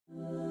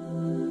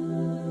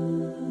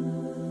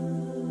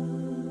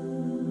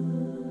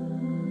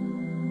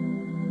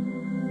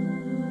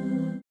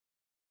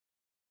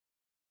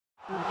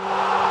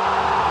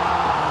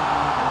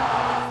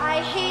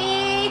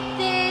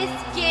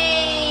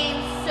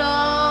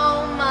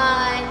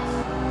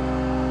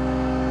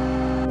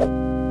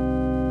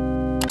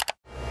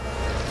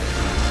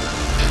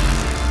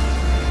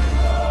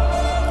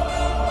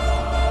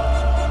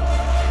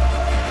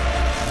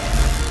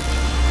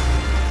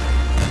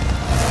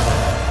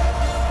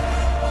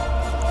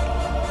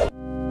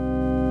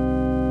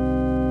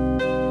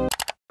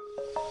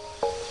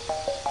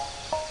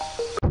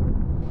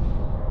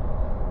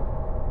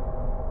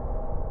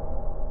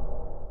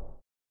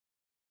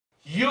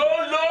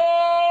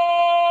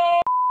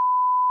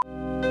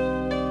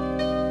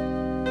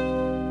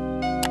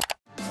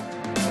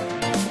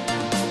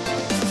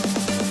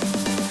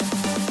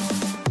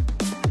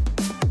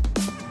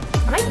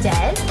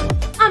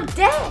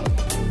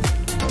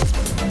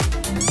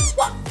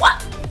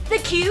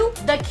Cue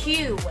the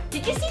Q.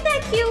 Did you see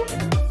that Q?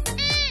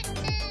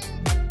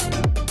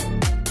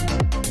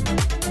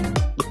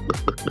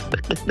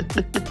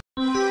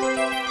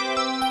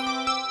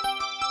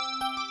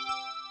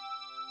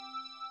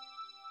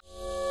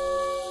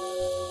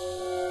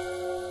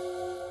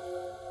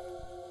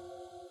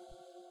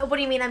 What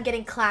do you mean I'm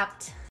getting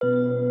clapped?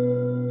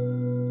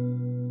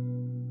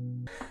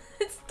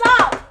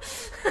 Stop!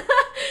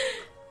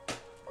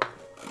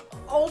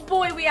 Oh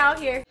boy, we out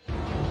here.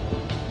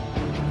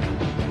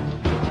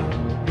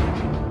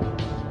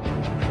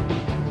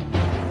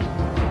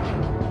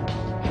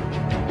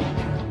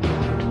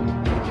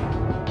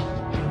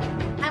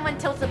 I'm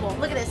untiltable.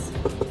 Look at this.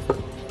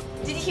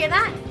 Did you hear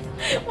that?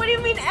 What do you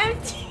mean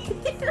empty?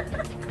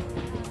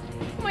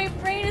 My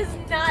brain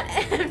is not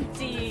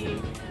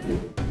empty.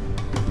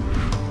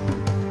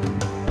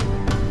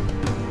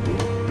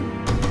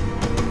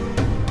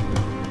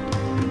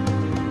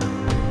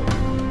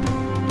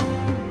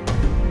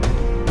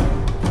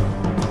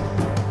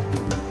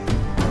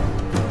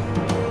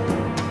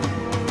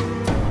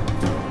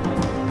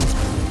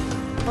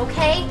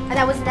 Okay,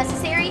 that was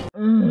necessary.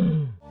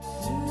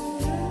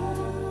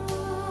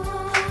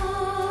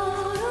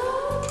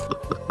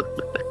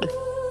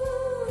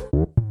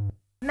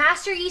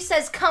 Master E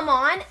says come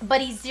on,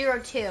 but he's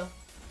 0-2.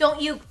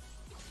 Don't you...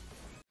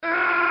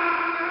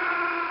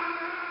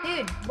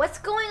 Dude, what's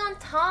going on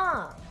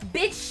top?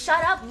 Bitch,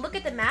 shut up. Look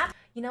at the map.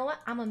 You know what?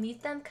 I'm gonna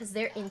mute them because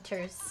they're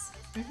inters.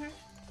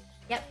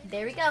 Yep,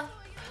 there we go.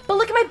 But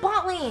look at my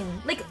bot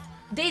lane. Like,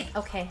 they...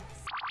 Okay.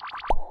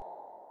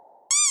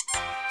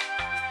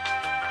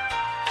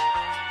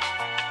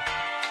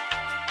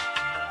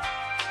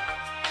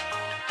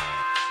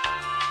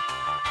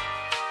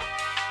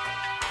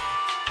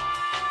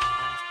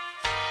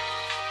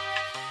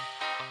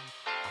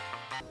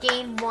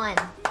 Game 1.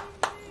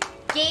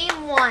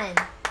 Game 1.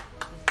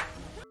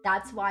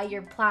 That's why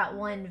you're plat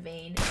 1,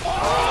 Vayne.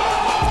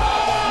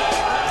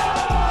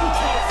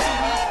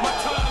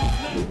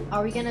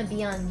 Are we gonna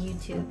be on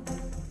YouTube?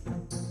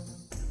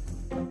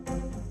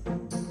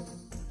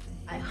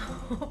 I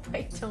hope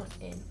I don't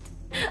end.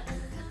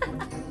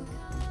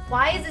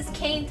 Why is this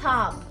cane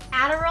top?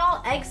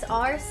 Adderall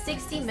XR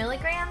 60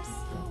 milligrams?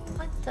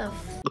 What the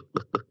f?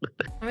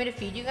 Want me to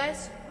feed you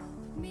guys?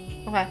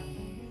 Okay.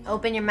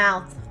 Open your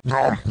mouth.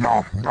 No,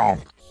 no, no.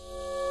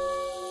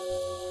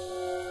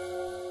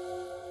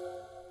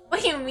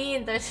 What do you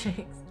mean, those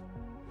tricks?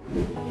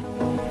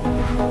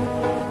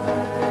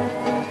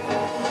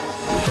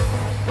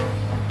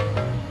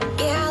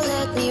 Yeah,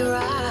 let me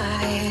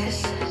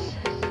rise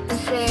and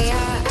say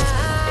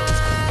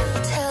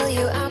I'll tell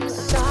you I'm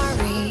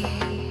sorry.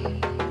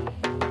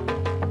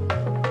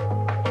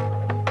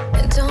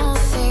 And don't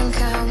think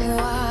I'm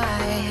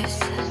wise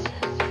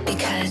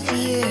because of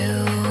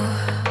you.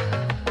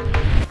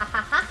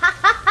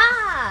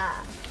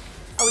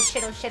 Oh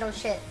shit, oh shit, oh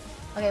shit.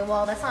 Okay,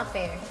 well, that's not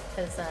fair,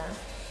 because, I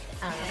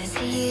don't know. It's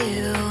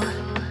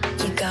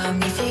you got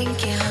me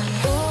thinking,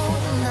 ooh,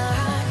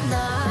 nah,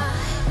 nah.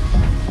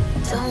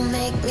 Don't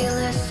make me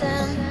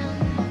listen,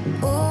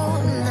 ooh,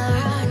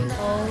 nah, nah.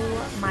 Oh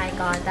my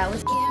god, that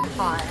was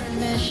hot.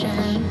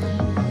 Permission,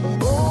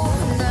 ooh,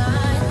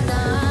 nah,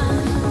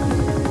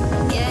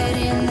 nah. Get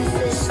in the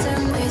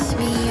system with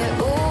me,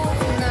 ooh,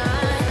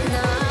 nah,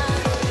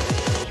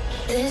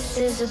 nah. This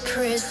is a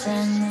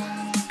prison.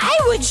 I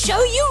would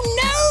show you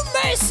no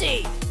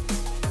mercy!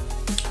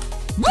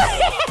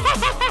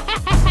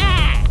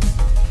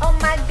 Oh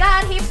my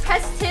god, he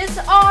pressed his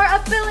R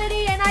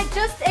ability and I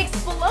just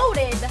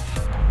exploded!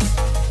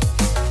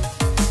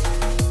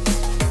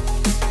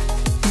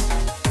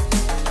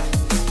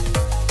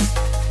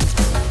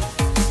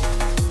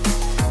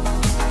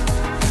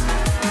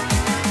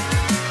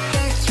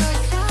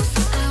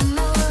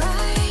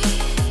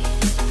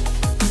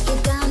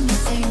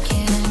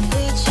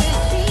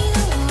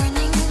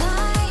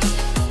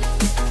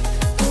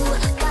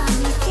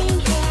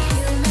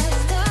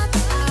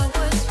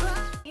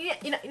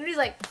 He's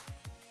like,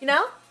 you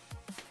know?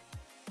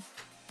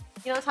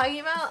 You know what I'm talking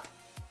about?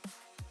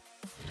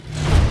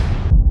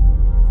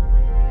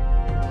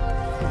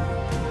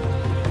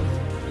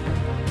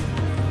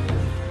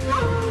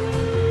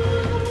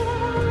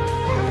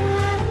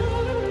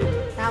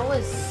 That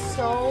was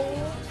so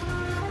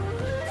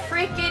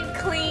freaking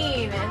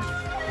clean.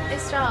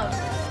 Nice job.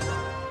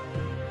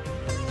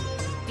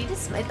 Did you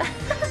just smite that?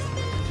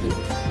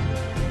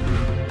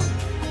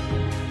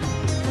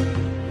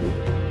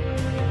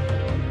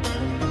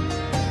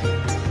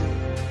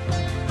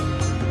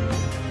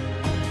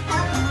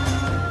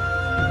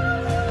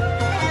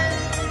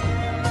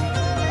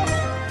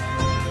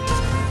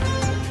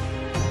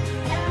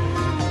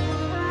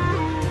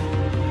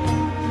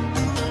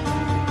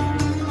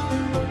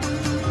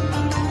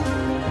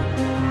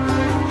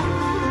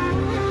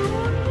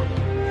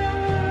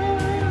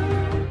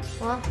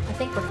 I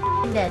think we're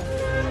f***ing dead.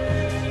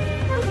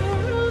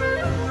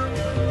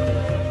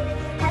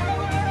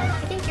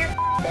 I think you're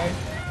f***ing dead.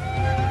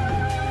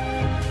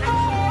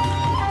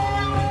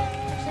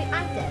 Actually,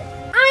 I'm dead.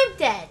 I'm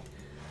dead!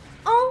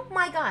 Oh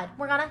my god.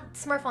 We're gonna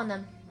smurf on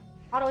them.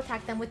 Auto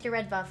attack them with your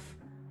red buff.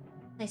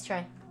 Nice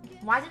try.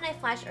 Why didn't I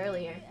flash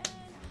earlier?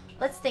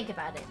 Let's think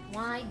about it.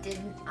 Why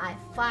didn't I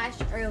flash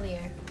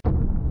earlier?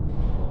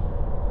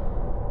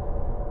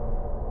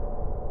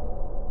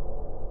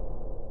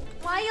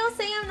 Why y'all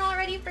say I'm not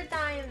ready for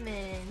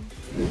diamond?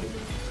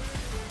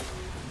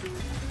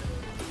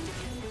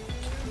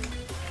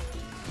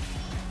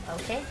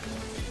 Okay.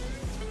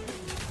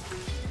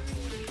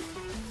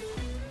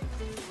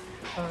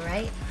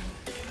 Alright.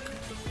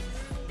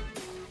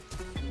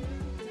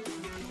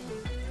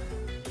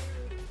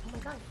 Oh my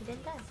god, he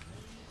didn't die.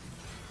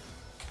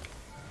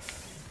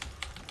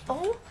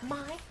 Oh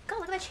my god,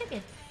 look at that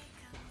champion.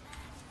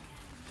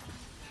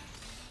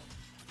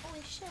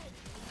 Holy shit.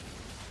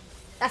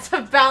 That's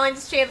a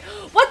balanced champ.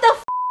 What the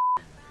f?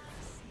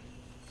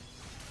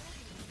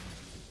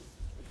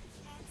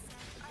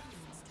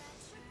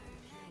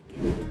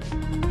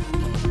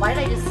 Why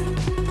did I just...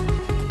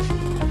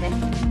 Okay.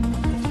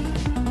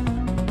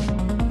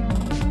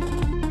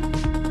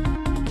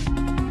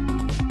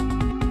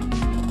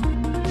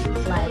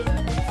 Like...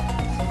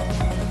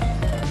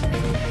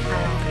 I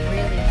don't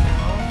really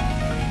know.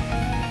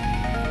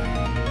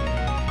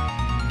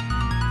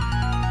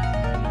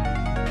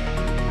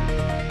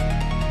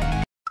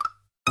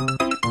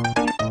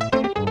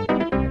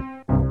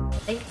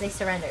 They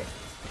surrendered.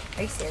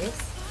 Are you serious?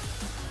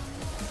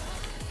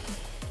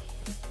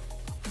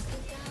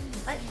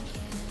 What?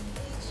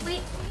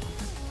 Wait.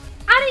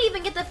 I didn't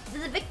even get the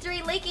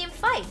victory late game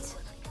fight.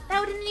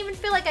 That didn't even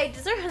feel like I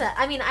deserved that.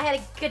 I mean, I had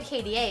a good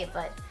KDA,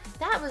 but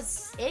that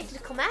was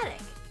anticlimactic.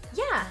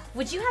 Yeah.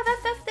 Would you have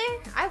FF there?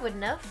 I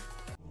wouldn't have.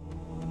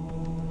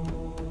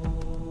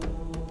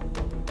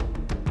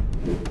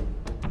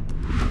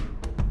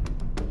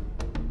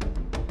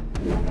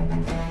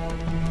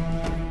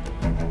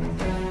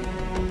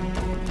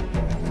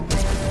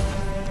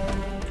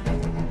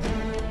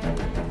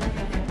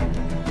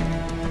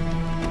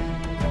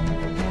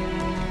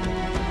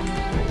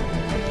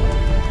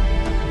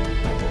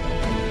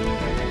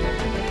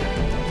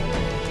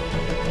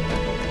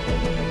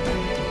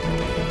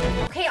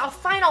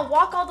 Fine, I'll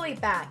walk all the way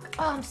back.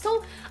 Oh, I'm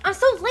so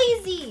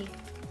lazy.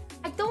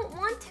 I don't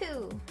want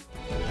to.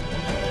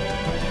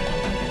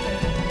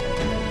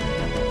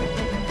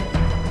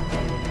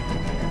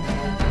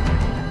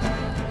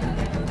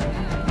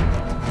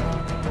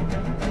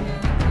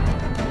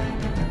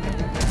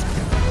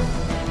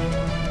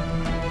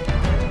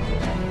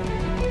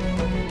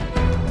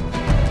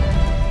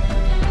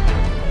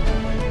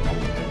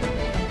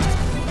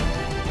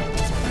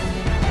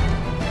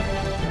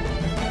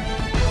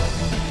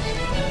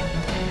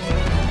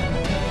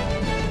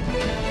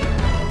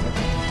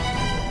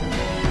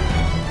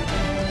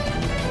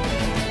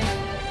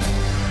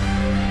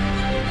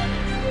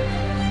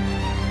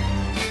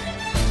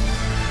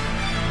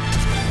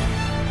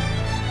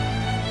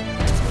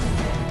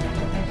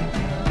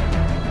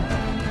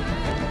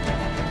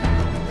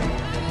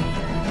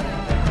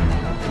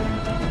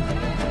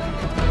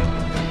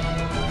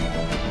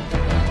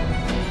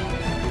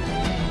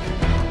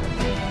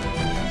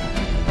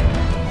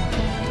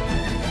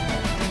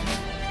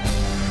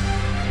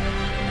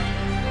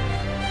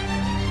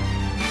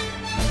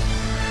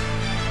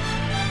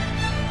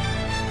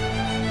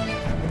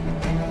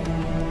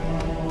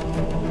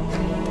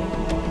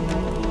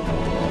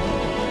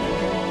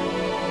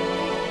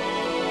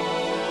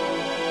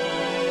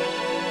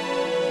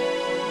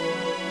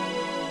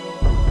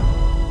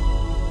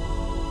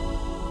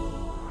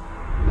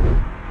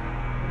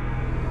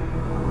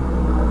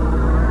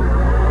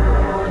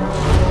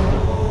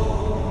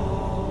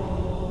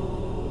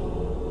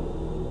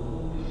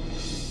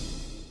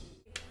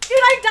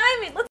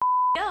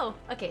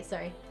 Okay,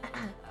 sorry.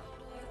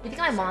 You think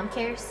my mom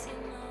cares?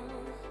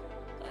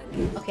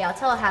 Okay, I'll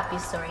tell a happy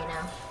story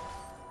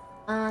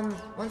now.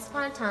 Once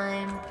upon a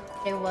time,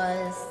 there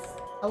was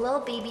a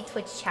little baby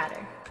Twitch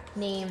chatter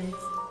named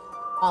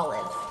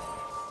Olive.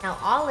 Now,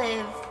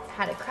 Olive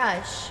had a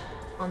crush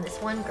on this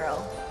one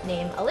girl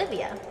named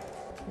Olivia.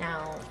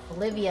 Now,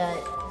 Olivia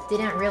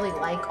didn't really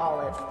like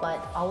Olive,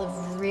 but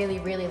Olive really,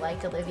 really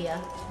liked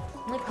Olivia.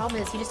 The only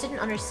problem is he just didn't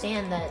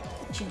understand that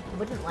she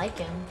wouldn't like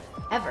him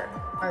ever,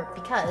 or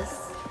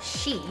because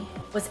she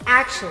was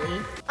actually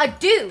a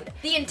dude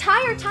the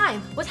entire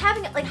time, was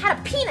having had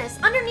a penis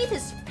underneath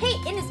his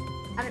paint in his.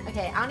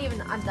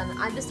 I'm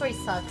done. This story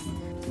sucks.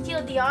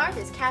 TLDR,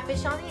 there's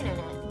catfish on the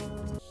internet.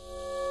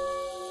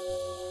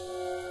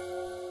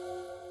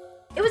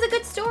 It was a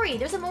good story.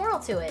 There's a moral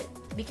to it.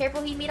 Be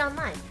careful who you meet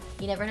online.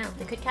 You never know.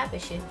 They could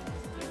catfish you.